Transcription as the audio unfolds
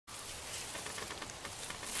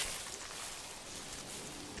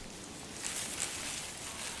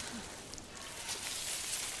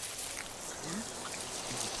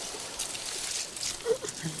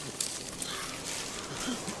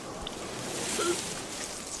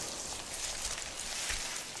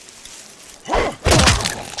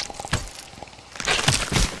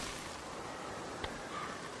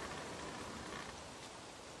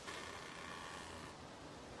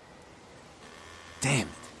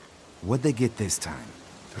What'd they get this time?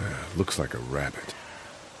 Looks like a rabbit.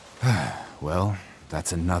 Well,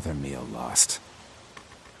 that's another meal lost.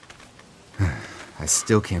 I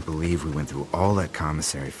still can't believe we went through all that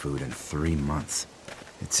commissary food in 3 months.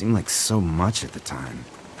 It seemed like so much at the time.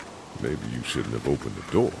 Maybe you shouldn't have opened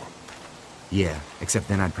the door. Yeah, except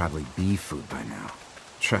then I'd probably be food by now.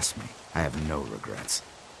 Trust me, I have no regrets.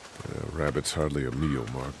 Rabbit's hardly a meal,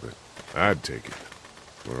 Mark, but I'd take it.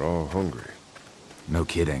 We're all hungry. No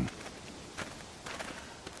kidding.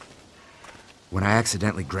 When I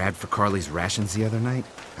accidentally grabbed for Carly's rations the other night,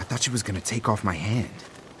 I thought she was gonna take off my hand.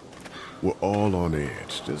 We're all on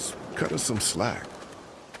edge. Just cut us some slack.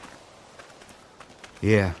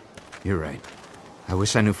 Yeah, you're right. I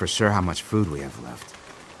wish I knew for sure how much food we have left.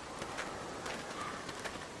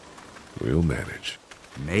 We'll manage.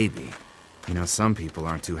 Maybe. You know, some people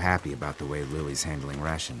aren't too happy about the way Lily's handling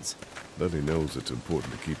rations. Lily knows it's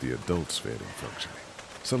important to keep the adults fed and functioning.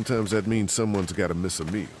 Sometimes that means someone's gotta miss a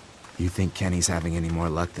meal. You think Kenny's having any more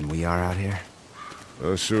luck than we are out here?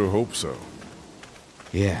 I sure hope so.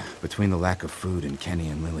 Yeah, between the lack of food and Kenny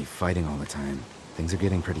and Lily fighting all the time, things are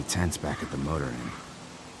getting pretty tense back at the motor inn.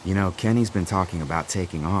 You know, Kenny's been talking about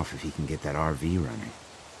taking off if he can get that RV running.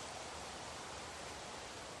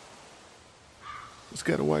 He's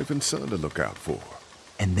got a wife and son to look out for.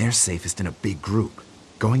 And they're safest in a big group.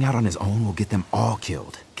 Going out on his own will get them all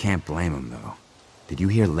killed. Can't blame him, though. Did you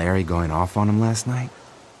hear Larry going off on him last night?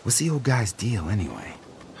 What's the old guy's deal, anyway?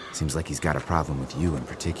 Seems like he's got a problem with you in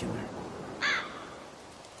particular.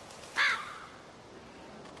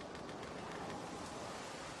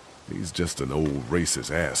 He's just an old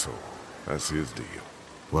racist asshole. That's his deal.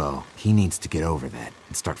 Well, he needs to get over that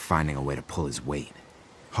and start finding a way to pull his weight.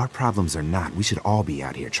 Hard problems or not, we should all be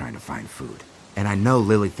out here trying to find food. And I know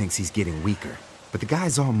Lily thinks he's getting weaker, but the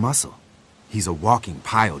guy's all muscle. He's a walking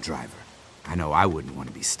pile driver. I know I wouldn't want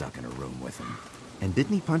to be stuck in a room with him. And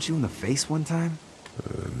didn't he punch you in the face one time?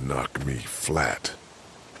 Knock me flat.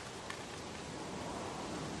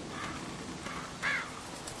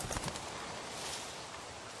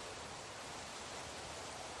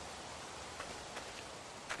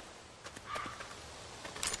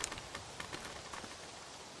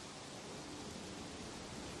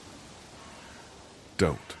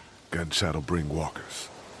 Don't. Gunshot'll bring walkers.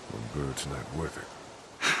 One bird's not worth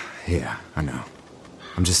it. Yeah, I know.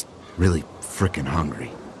 I'm just really frickin'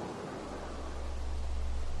 hungry.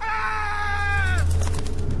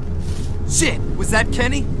 Shit! Was that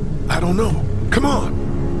Kenny? I don't know. Come on!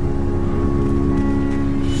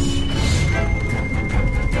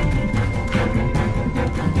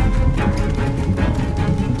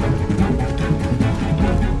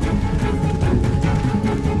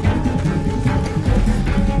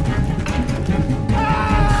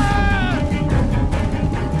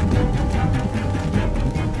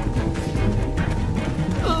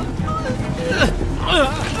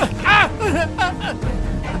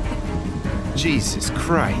 Jesus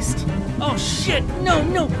Christ. Oh shit! No,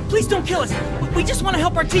 no! Please don't kill us! We just want to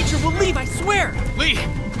help our teacher! We'll leave, I swear! Lee!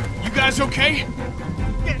 You guys okay?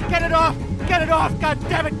 Get it off! Get it off! God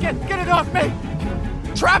damn it! Get it off me!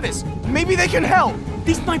 Travis! Maybe they can help!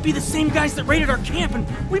 These might be the same guys that raided our camp, and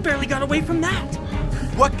we barely got away from that!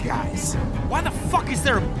 What guys? Why the fuck is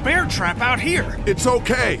there a bear trap out here? It's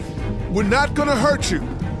okay. We're not gonna hurt you.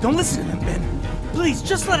 Don't listen to them, Ben. Please,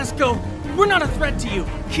 just let us go. We're not a threat to you.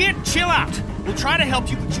 Kid, chill out. We'll try to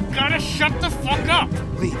help you, but you gotta shut the fuck up.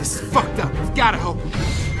 Lee, this is fucked up. We've gotta help him.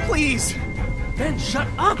 Please! Ben, shut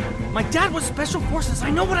up! My dad was Special Forces.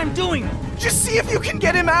 I know what I'm doing. Just see if you can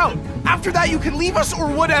get him out! After that, you can leave us or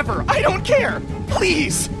whatever. I don't care!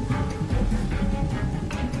 Please!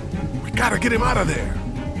 We gotta get him out of there.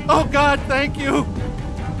 Oh God, thank you!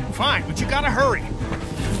 Fine, but you gotta hurry.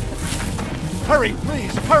 Hurry,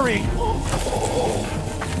 please, hurry!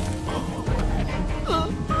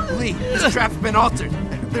 Lee, this trap's been altered.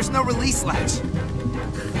 There's no release latch.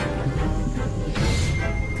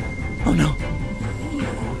 Oh no.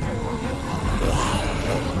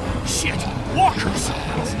 Shit! Walkers!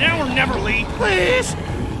 It's now or never, Lee! Please!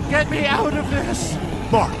 Get me out of this!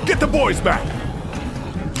 Mark, get the boys back!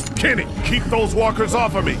 Kenny, keep those walkers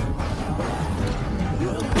off of me!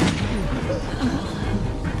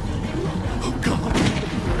 Oh God!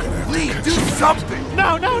 Lee, do something!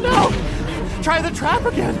 No, no, no! Try the trap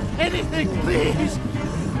again! Anything, please!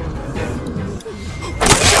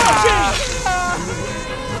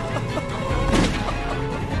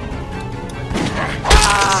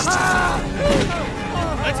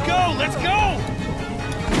 Let's go! Let's go!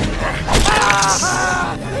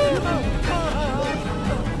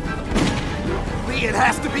 Lee, it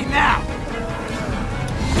has to be now!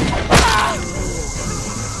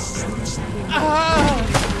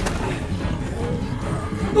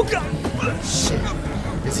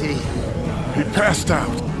 passed out.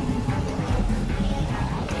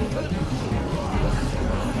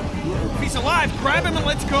 If he's alive, grab him and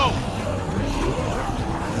let's go.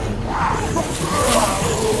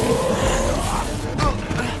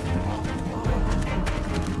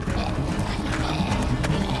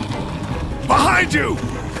 Behind you!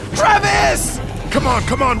 Travis! Come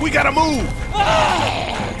on, we gotta move!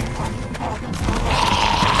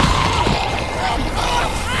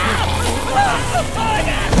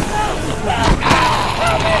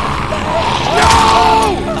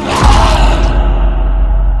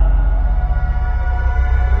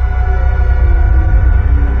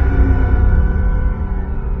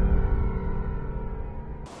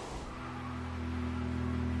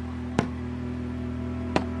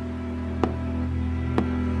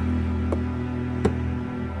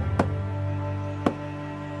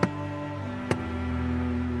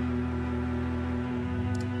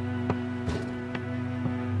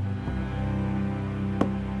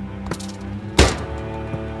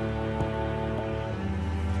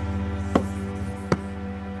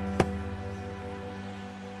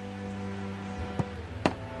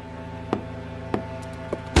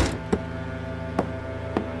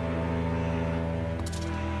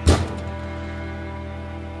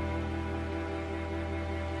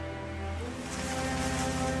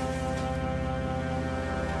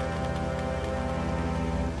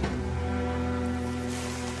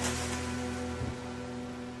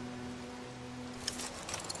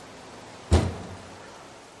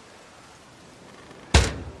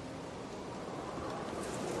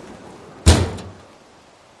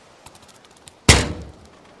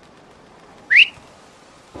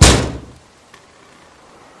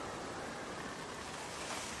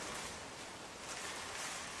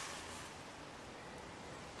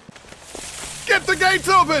 Get the gates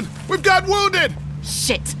open! We've got wounded!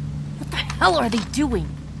 Shit! What the hell are they doing?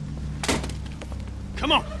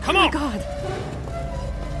 Come on, come Oh on! my god!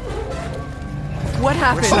 What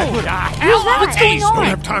happened? Who the hell are What's going these? Don't on?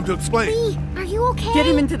 have time to explain. Lee, are you okay? Get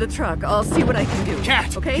him into the truck. I'll see what I can do.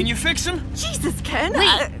 Cat, okay? can you fix him? Jesus, Ken. Lee.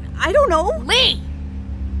 I don't know. Lee!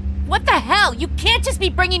 What the hell? You can't just be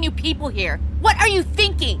bringing new people here. What are you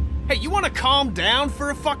thinking? Hey, you want to calm down for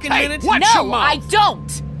a fucking minute? No, I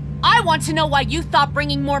don't! I want to know why you thought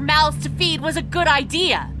bringing more mouths to feed was a good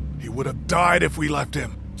idea. He would have died if we left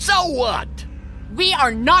him. So what? We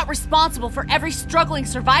are not responsible for every struggling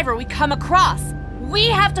survivor we come across. We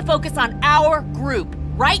have to focus on our group,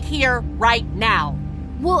 right here, right now.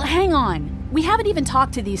 Well, hang on. We haven't even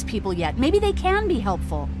talked to these people yet. Maybe they can be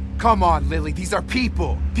helpful. Come on, Lily. These are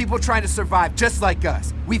people. People trying to survive just like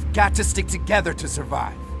us. We've got to stick together to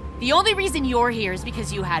survive. The only reason you're here is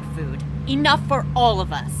because you had food. Enough for all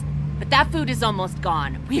of us. But that food is almost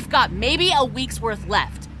gone. We've got maybe a week's worth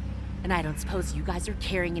left. And I don't suppose you guys are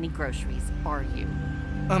carrying any groceries, are you?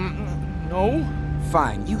 No?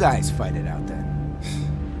 Fine, you guys fight it out then.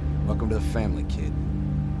 Welcome to the family, kid.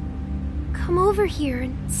 Come over here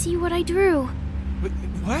and see what I drew.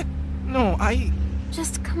 What? No,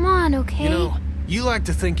 Just come on, okay? You know, you like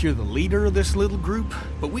to think you're the leader of this little group,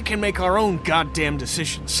 but we can make our own goddamn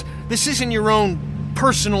decisions. This isn't your own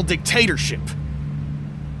personal dictatorship.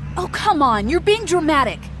 Oh, come on. You're being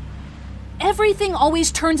dramatic. Everything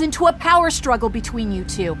always turns into a power struggle between you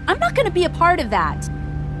two. I'm not going to be a part of that.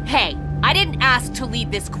 Hey, I didn't ask to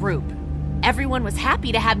lead this group. Everyone was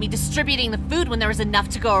happy to have me distributing the food when there was enough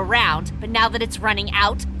to go around, but now that it's running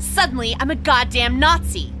out, suddenly I'm a goddamn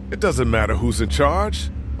Nazi. It doesn't matter who's in charge.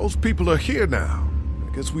 Those people are here now.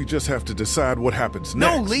 I guess we just have to decide what happens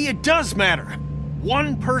next. No, Lee, it does matter.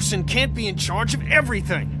 One person can't be in charge of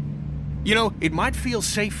everything. You know, it might feel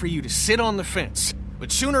safe for you to sit on the fence,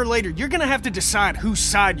 but sooner or later, you're gonna have to decide whose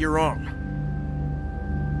side you're on.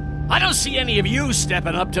 I don't see any of you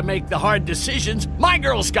stepping up to make the hard decisions. My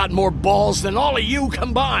girl's got more balls than all of you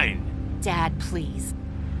combined. Dad, please.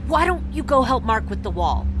 Why don't you go help Mark with the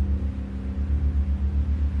wall?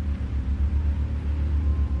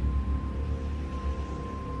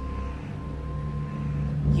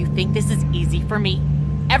 You think this is easy for me?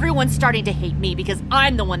 Everyone's starting to hate me because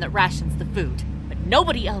I'm the one that rations the food, but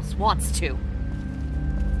nobody else wants to.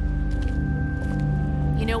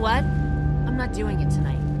 You know what? I'm not doing it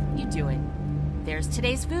tonight. You do it. There's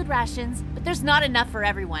today's food rations, but there's not enough for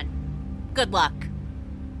everyone. Good luck.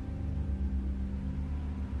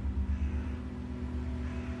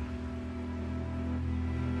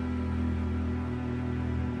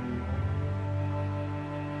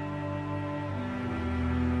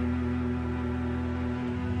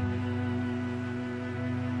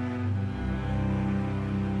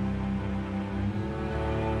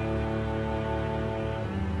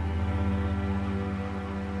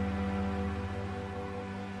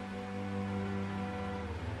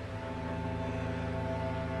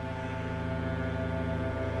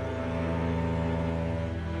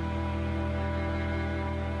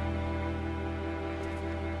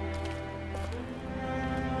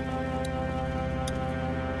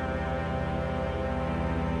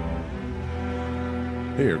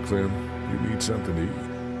 Here, Clem. You need something to eat.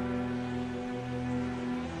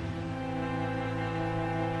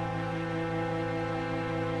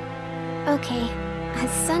 Okay, a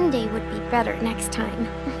Sunday would be better next time.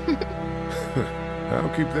 I'll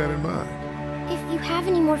keep that in mind. If you have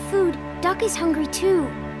any more food, Duck is hungry too.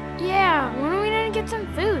 Yeah, when are we gonna get some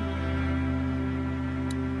food?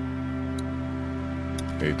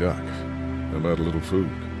 Hey, Doc. How about a little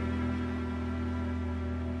food?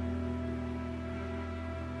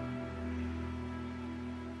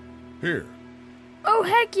 Here. Oh,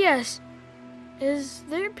 heck yes. Is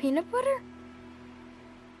there peanut butter?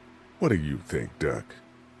 What do you think, Duck?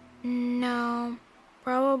 No,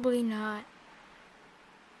 probably not.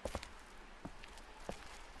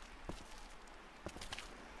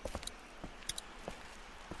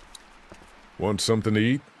 Want something to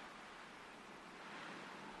eat?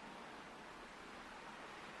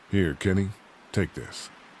 Here, Kenny. Take this.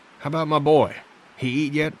 How about my boy? He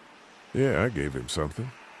eat yet? Yeah, I gave him something.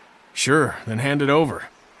 Sure, then hand it over.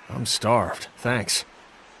 I'm starved, thanks.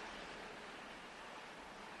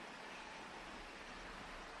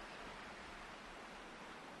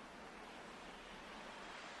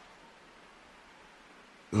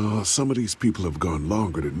 Some of these people have gone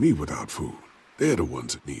longer than me without food. They're the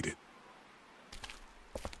ones that need it.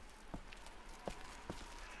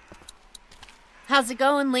 How's it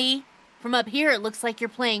going, Lee? From up here, it looks like you're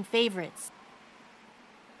playing favorites.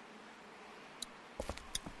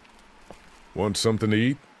 Want something to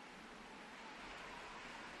eat?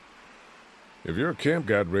 If your camp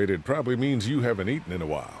got raided, it probably means you haven't eaten in a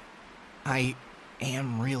while. I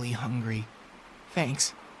am really hungry.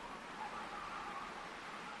 Thanks.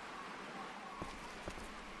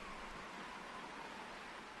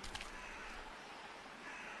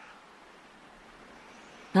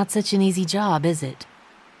 Not such an easy job, is it?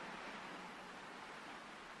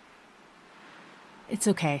 It's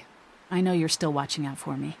okay. I know you're still watching out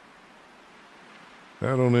for me.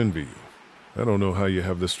 I don't envy you. I don't know how you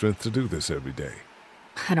have the strength to do this every day.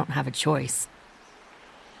 I don't have a choice.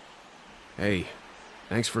 Hey,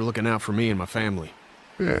 thanks for looking out for me and my family.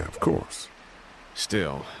 Yeah, of course.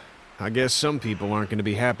 Still, I guess some people aren't going to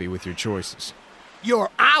be happy with your choices. You're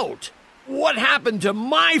out! What happened to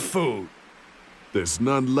my food? There's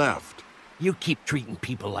none left. You keep treating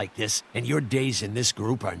people like this, and your days in this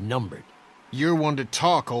group are numbered. You're one to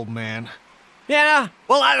talk, old man. Yeah?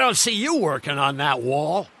 Well, I don't see you working on that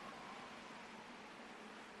wall.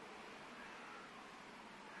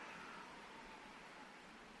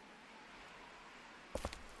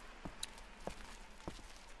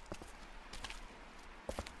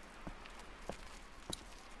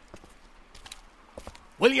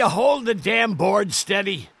 Will you hold the damn board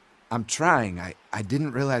steady? I'm trying. I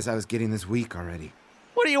didn't realize I was getting this weak already.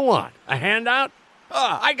 What do you want? A handout?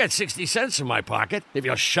 I got 60 cents in my pocket, if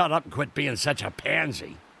you'll shut up and quit being such a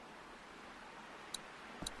pansy.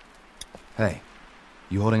 Hey,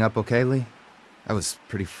 you holding up okay, Lee? I was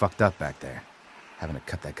pretty fucked up back there, having to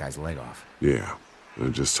cut that guy's leg off. Yeah, I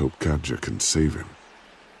just hope Katjaa can save him.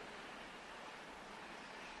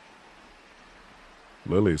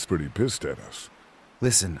 Lily's pretty pissed at us.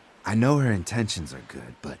 Listen, I know her intentions are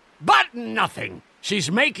good, but... But nothing! She's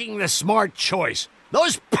making the smart choice.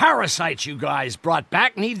 Those parasites you guys brought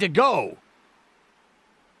back need to go.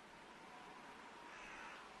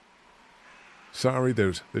 Sorry,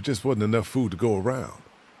 there just wasn't enough food to go around.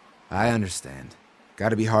 I understand.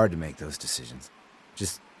 Gotta be hard to make those decisions.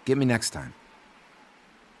 Just get me next time.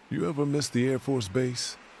 You ever miss the Air Force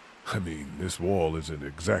Base? I mean, this wall isn't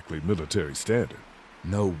exactly military standard.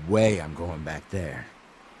 No way I'm going back there.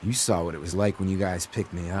 You saw what it was like when you guys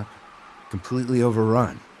picked me up. Completely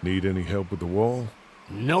overrun. Need any help with the wall?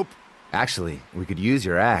 Nope. Actually, we could use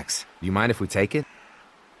your axe. Do you mind if we take it?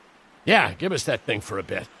 Yeah, give us that thing for a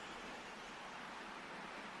bit.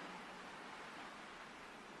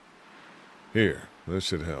 Here, this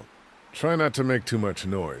should help. Try not to make too much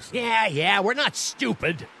noise. Yeah, we're not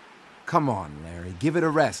stupid. Come on, Larry. Give it a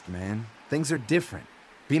rest, man. Things are different.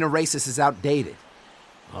 Being a racist is outdated.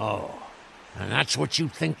 Oh, and that's what you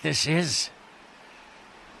think this is?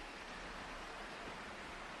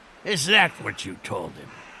 Is that what you told him?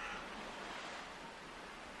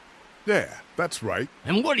 Yeah, that's right.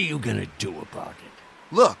 And what are you gonna do about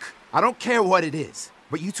it? Look, I don't care what it is,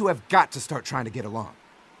 but you two have got to start trying to get along.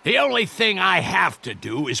 The only thing I have to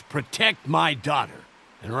do is protect my daughter.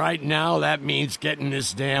 And right now, that means getting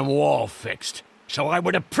this damn wall fixed. So I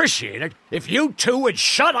would appreciate it if you two would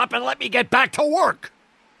shut up and let me get back to work.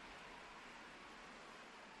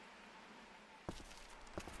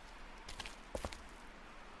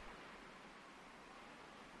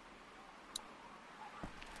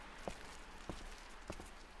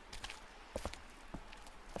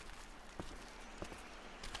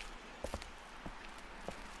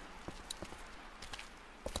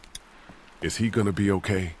 Is he gonna be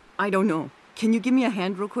okay? I don't know. Can you give me a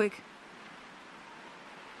hand real quick?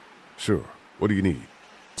 Sure. What do you need?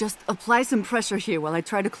 Just apply some pressure here while I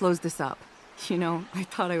try to close this up. You know, I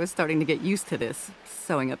thought I was starting to get used to this,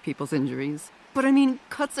 sewing up people's injuries. But I mean,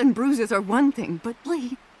 cuts and bruises are one thing, but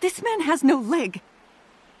Lee, this man has no leg.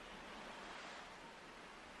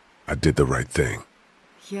 I did the right thing.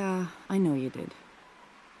 Yeah, I know you did.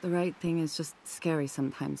 The right thing is just scary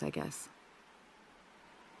sometimes, I guess.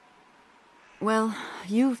 Well,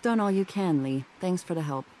 you've done all you can, Lee. Thanks for the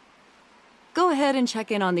help. Go ahead and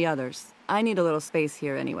check in on the others. I need a little space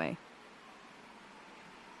here anyway.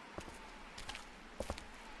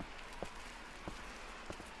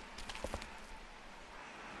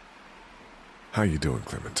 How you doing,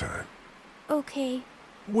 Clementine? Okay.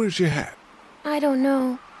 Where's your hat? I don't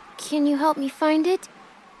know. Can you help me find it?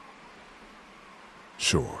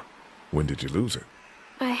 Sure. When did you lose it?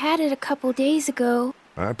 I had it a couple days ago.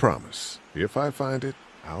 I promise. If I find it,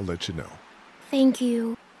 I'll let you know. Thank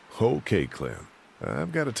you. Okay, Clem.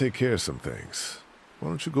 I've got to take care of some things. Why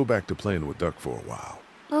don't you go back to playing with Duck for a while?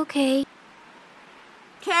 Okay.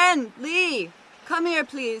 Ken! Lee! Come here,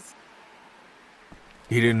 please.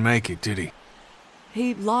 He didn't make it, did he?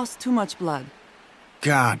 He lost too much blood.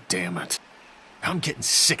 God damn it. I'm getting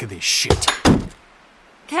sick of this shit.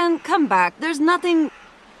 Ken, come back. There's nothing...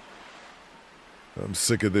 I'm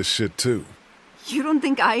sick of this shit, too. You don't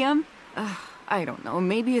think I am? I don't know.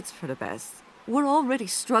 Maybe it's for the best. We're already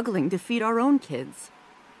struggling to feed our own kids.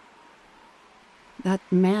 That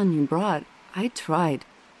man you brought, I tried,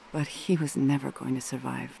 but he was never going to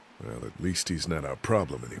survive. Well, at least he's not our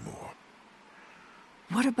problem anymore.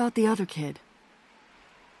 What about the other kid?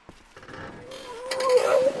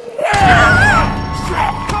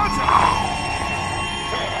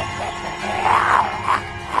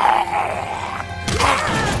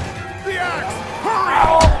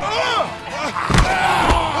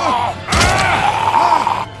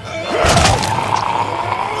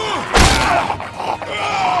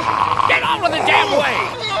 Get out of the damn way!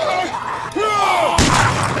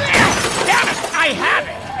 Damn it! I have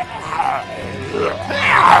it!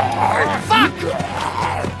 Fuck!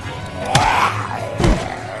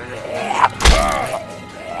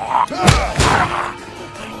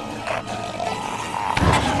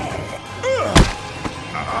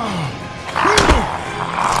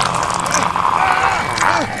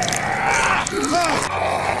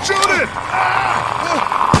 Shoot it!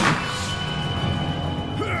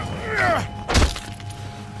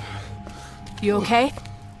 You okay?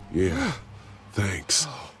 Yeah, thanks.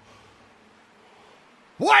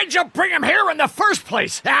 Why'd you bring him here in the first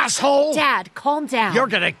place, asshole? Dad, calm down. You're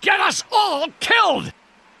gonna get us all killed!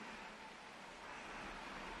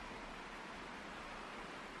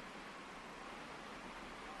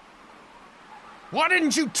 Why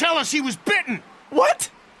didn't you tell us he was bitten?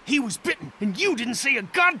 What? He was bitten, and you didn't say a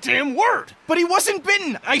goddamn word! But he wasn't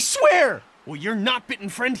bitten, I swear! Well, your not-bitten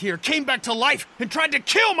friend here came back to life and tried to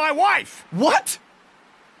kill my wife! What?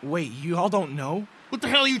 Wait, you all don't know? What the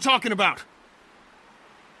hell are you talking about?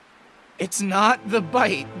 It's not the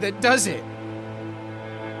bite that does it.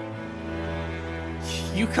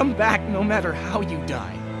 You come back no matter how you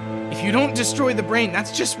die. If you don't destroy the brain,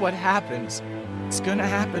 that's just what happens. It's gonna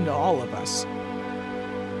happen to all of us.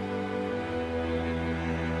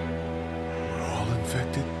 We're all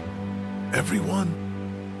infected? Everyone?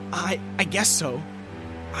 I guess so.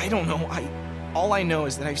 I don't know. All I know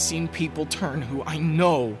is that I've seen people turn who I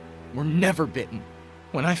know were never bitten.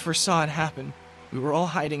 When I first saw it happen, we were all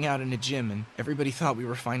hiding out in a gym and everybody thought we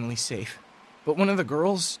were finally safe. But one of the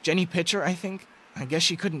girls, Jenny Pitcher, I think, I guess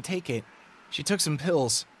she couldn't take it. She took some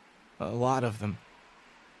pills. A lot of them.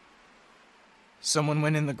 Someone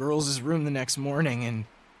went in the girls' room the next morning and...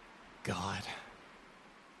 God.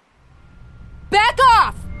 Back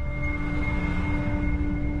off!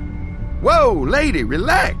 Whoa, lady,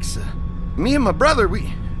 relax. Me and my brother,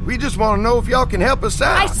 we just want to know if y'all can help us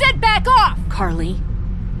out. I said back off! Carly.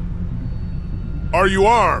 Are you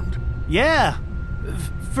armed? Yeah,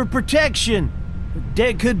 for protection.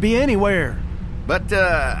 Dead could be anywhere. But,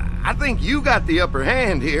 I think you got the upper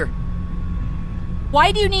hand here.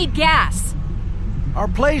 Why do you need gas? Our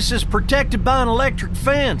place is protected by an electric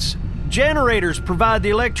fence. Generators provide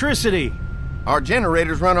the electricity. Our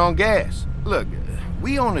generators run on gas. Look,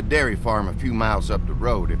 we own a dairy farm a few miles up the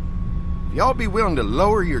road. If y'all be willing to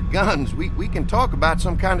lower your guns, we can talk about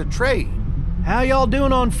some kind of trade. How y'all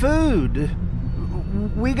doing on food?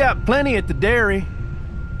 We got plenty at the dairy.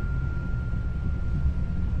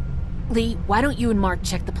 Lee, why don't you and Mark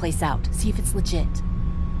check the place out? See if it's legit.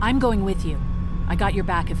 I'm going with you. I got your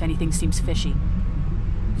back if anything seems fishy.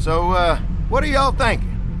 So, what are y'all thinking?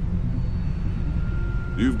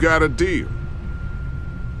 You've got a deal.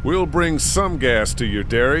 We'll bring some gas to your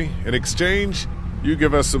dairy. In exchange, you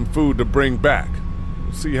give us some food to bring back.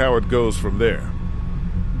 We'll see how it goes from there.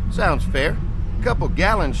 Sounds fair. A couple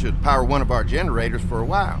gallons should power one of our generators for a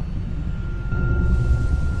while.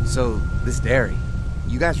 So, this dairy,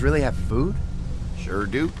 you guys really have food? Sure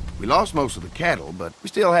do. We lost most of the cattle, but we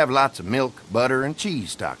still have lots of milk, butter, and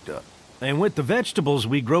cheese stocked up. And with the vegetables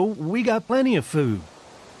we grow, we got plenty of food.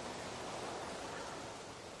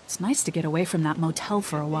 It's nice to get away from that motel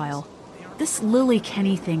for a while. This Lily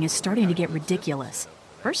Kenny thing is starting to get ridiculous.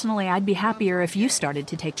 Personally, I'd be happier if you started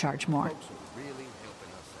to take charge more.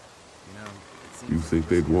 You think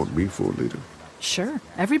they'd want me for a leader? Sure,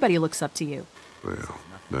 everybody looks up to you. Well,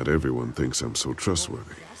 not everyone thinks I'm so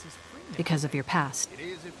trustworthy. Because of your past.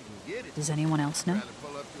 Does anyone else know?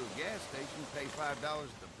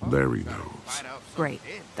 Larry knows. Great.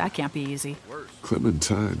 That can't be easy.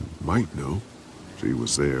 Clementine might know. She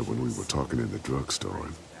was there when we were talking in the drugstore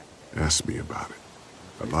and asked me about it.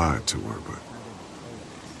 I lied to her, but...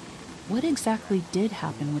 What exactly did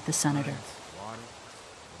happen with the senator?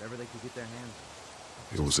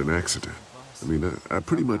 It was an accident. I mean, I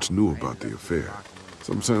pretty much knew about the affair.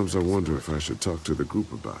 Sometimes I wonder if I should talk to the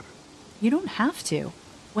group about it. You don't have to.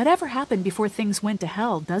 Whatever happened before things went to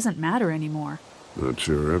hell doesn't matter anymore. Not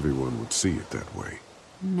sure everyone would see it that way.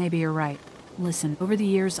 Maybe you're right. Listen, over the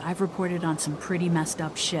years, I've reported on some pretty messed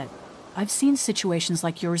up shit. I've seen situations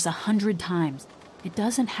like yours 100 times. It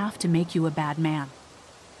doesn't have to make you a bad man.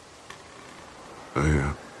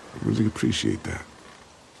 I really appreciate that.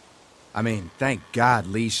 I mean, thank God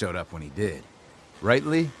Lee showed up when he did. Right,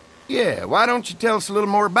 Lee? Yeah, why don't you tell us a little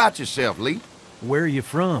more about yourself, Lee? Where are you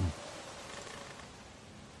from?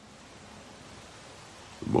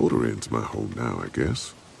 The motor inn's my home now, I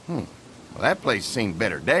guess. Well, that place has seen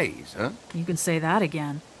better days, huh? You can say that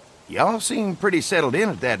again. Y'all seem pretty settled in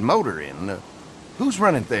at that motor inn. Who's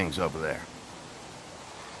running things over there?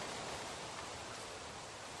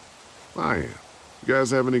 I am. You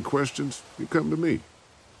guys have any questions? You come to me.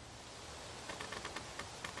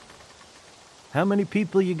 How many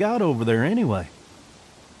people you got over there anyway?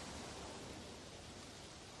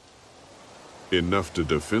 Enough to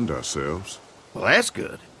defend ourselves. Well, that's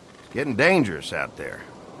good. It's getting dangerous out there.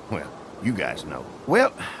 Well, you guys know.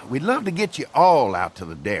 Well, we'd love to get you all out to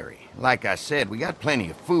the dairy. Like I said, we got plenty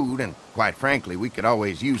of food, and quite frankly, we could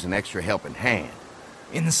always use an extra helping hand.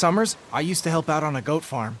 In the summers, I used to help out on a goat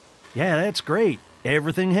farm. Yeah, that's great.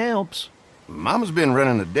 Everything helps. Mama's been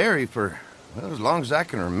running the dairy for, well, as long as I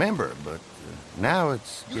can remember, but now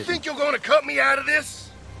it's You think you're gonna cut me out of this?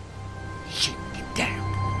 Shit, get down.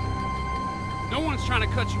 No one's trying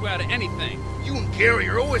to cut you out of anything. You and Gary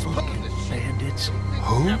are always pulling this shit. Bandits.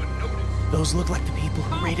 Who? Those look like the people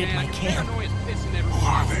who raided my camp. Who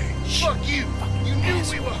are they? Fuck you! You knew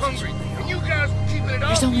we were hungry, and you guys were keeping it all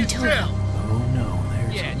There's to only two of yourself. them. Oh no,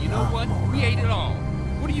 there's Yeah, and you know what? We ate it all.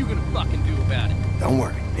 What are you gonna fucking do about it? Don't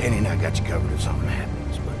worry, Danny and I got you covered if something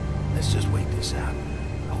happens, but let's just wait this out.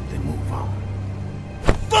 Hope they move on.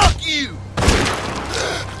 Fuck you!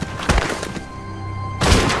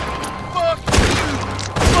 Fuck you!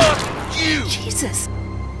 Fuck you! Jesus!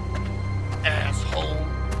 Asshole!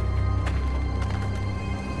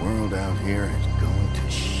 The world out here is going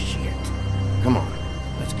to shit. Come on,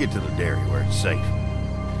 let's get to the dairy where it's safe.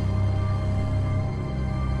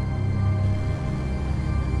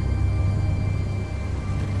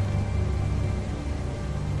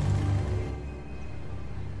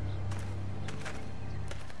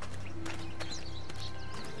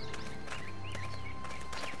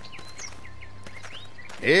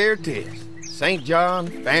 Here it is, St. John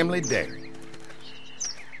Family Dairy.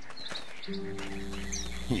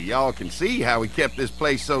 Y'all can see how we kept this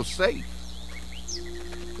place so safe.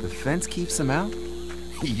 The fence keeps them out?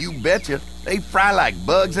 You betcha. They fry like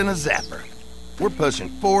bugs in a zapper. We're pushing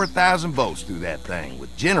 4,000 volts through that thing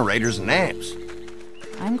with generators and amps.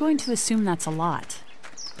 I'm going to assume that's a lot.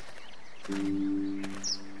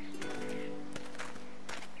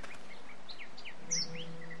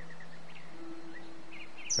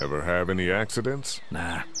 Ever have any accidents?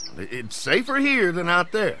 Nah. It's safer here than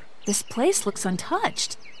out there. This place looks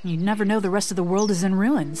untouched. You'd never know the rest of the world is in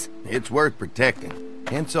ruins. It's worth protecting,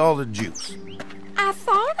 hence all the juice. I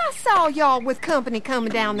thought I saw y'all with company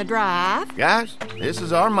coming down the drive. Guys, this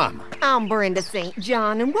is our mama. I'm Brenda St.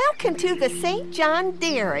 John, and welcome to the St. John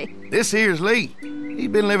Dairy. This here's Lee. He's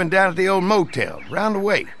been living down at the old motel, round the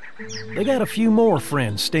way. They got a few more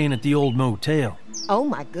friends staying at the old motel. Oh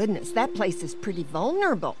my goodness, that place is pretty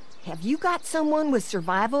vulnerable. Have you got someone with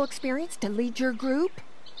survival experience to lead your group?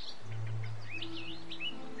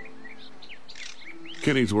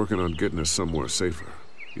 Kenny's working on getting us somewhere safer.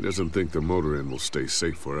 He doesn't think the motor inn will stay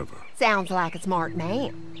safe forever. Sounds like a smart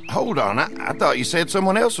man. Hold on, I thought you said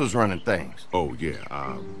someone else was running things. Oh, yeah,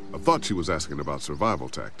 I thought she was asking about survival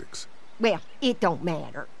tactics. Well, it don't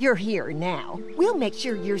matter. You're here now. We'll make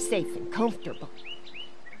sure you're safe and comfortable.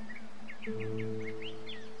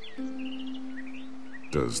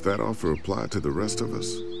 Does that offer apply to the rest of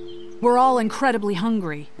us? We're all incredibly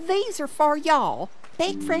hungry. These are for y'all.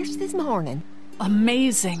 Baked fresh this morning.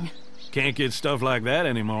 Amazing. Can't get stuff like that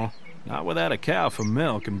anymore. Not without a cow for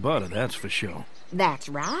milk and butter, that's for sure. That's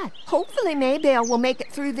right. Hopefully Maybelle will make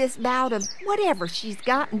it through this bout of whatever she's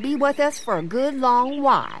got and be with us for a good long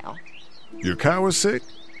while. Your cow is sick?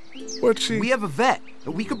 What's she? We have a vet.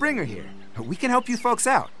 We could bring her here. We can help you folks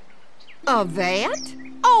out. A vet?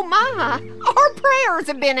 Oh my! Our prayers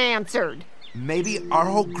have been answered. Maybe our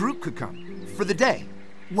whole group could come. For the day.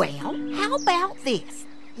 Well, how about this?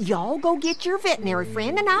 Y'all go get your veterinary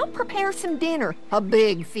friend and I'll prepare some dinner. A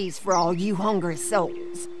big feast for all you hungry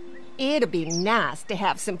souls. It'd be nice to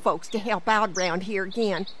have some folks to help out around here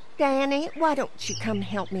again. Danny, why don't you come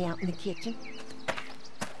help me out in the kitchen?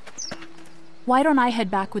 Why don't I head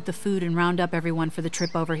back with the food and round up everyone for the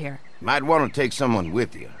trip over here? Might want to take someone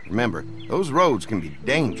with you. Remember, those roads can be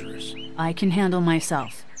dangerous. I can handle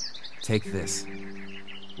myself. Take this.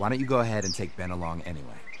 Why don't you go ahead and take Ben along anyway?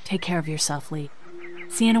 Take care of yourself, Lee.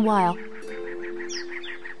 See you in a while.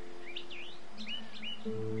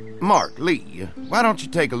 Mark, Lee, why don't you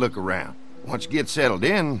take a look around? Once you get settled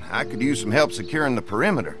in, I could use some help securing the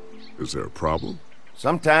perimeter. Is there a problem?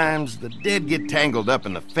 Sometimes the dead get tangled up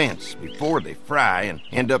in the fence before they fry and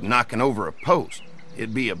end up knocking over a post.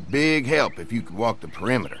 It'd be a big help if you could walk the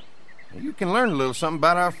perimeter. You can learn a little something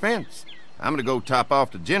about our fence. I'm gonna go top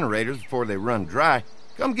off the generators before they run dry.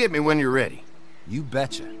 Come get me when you're ready. You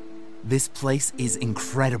betcha. This place is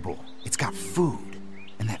incredible. It's got food.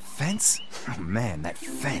 And that fence? Oh man, that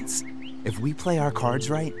fence. If we play our cards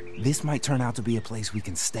right, this might turn out to be a place we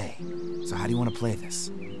can stay. So how do you want to play this?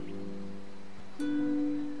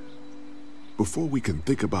 Before we can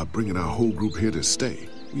think about bringing our whole group here to stay,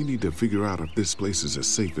 we need to figure out if this place is as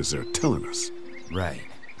safe as they're telling us. Right.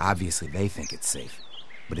 Obviously they think it's safe.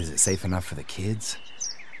 But is it safe enough for the kids?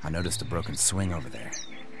 I noticed a broken swing over there.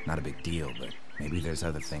 Not a big deal, but maybe there's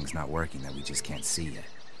other things not working that we just can't see yet.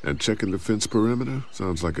 And checking the fence perimeter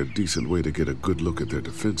sounds like a decent way to get a good look at their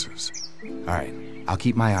defenses. All right. I'll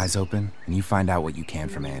keep my eyes open, and you find out what you can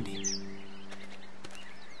from Andy.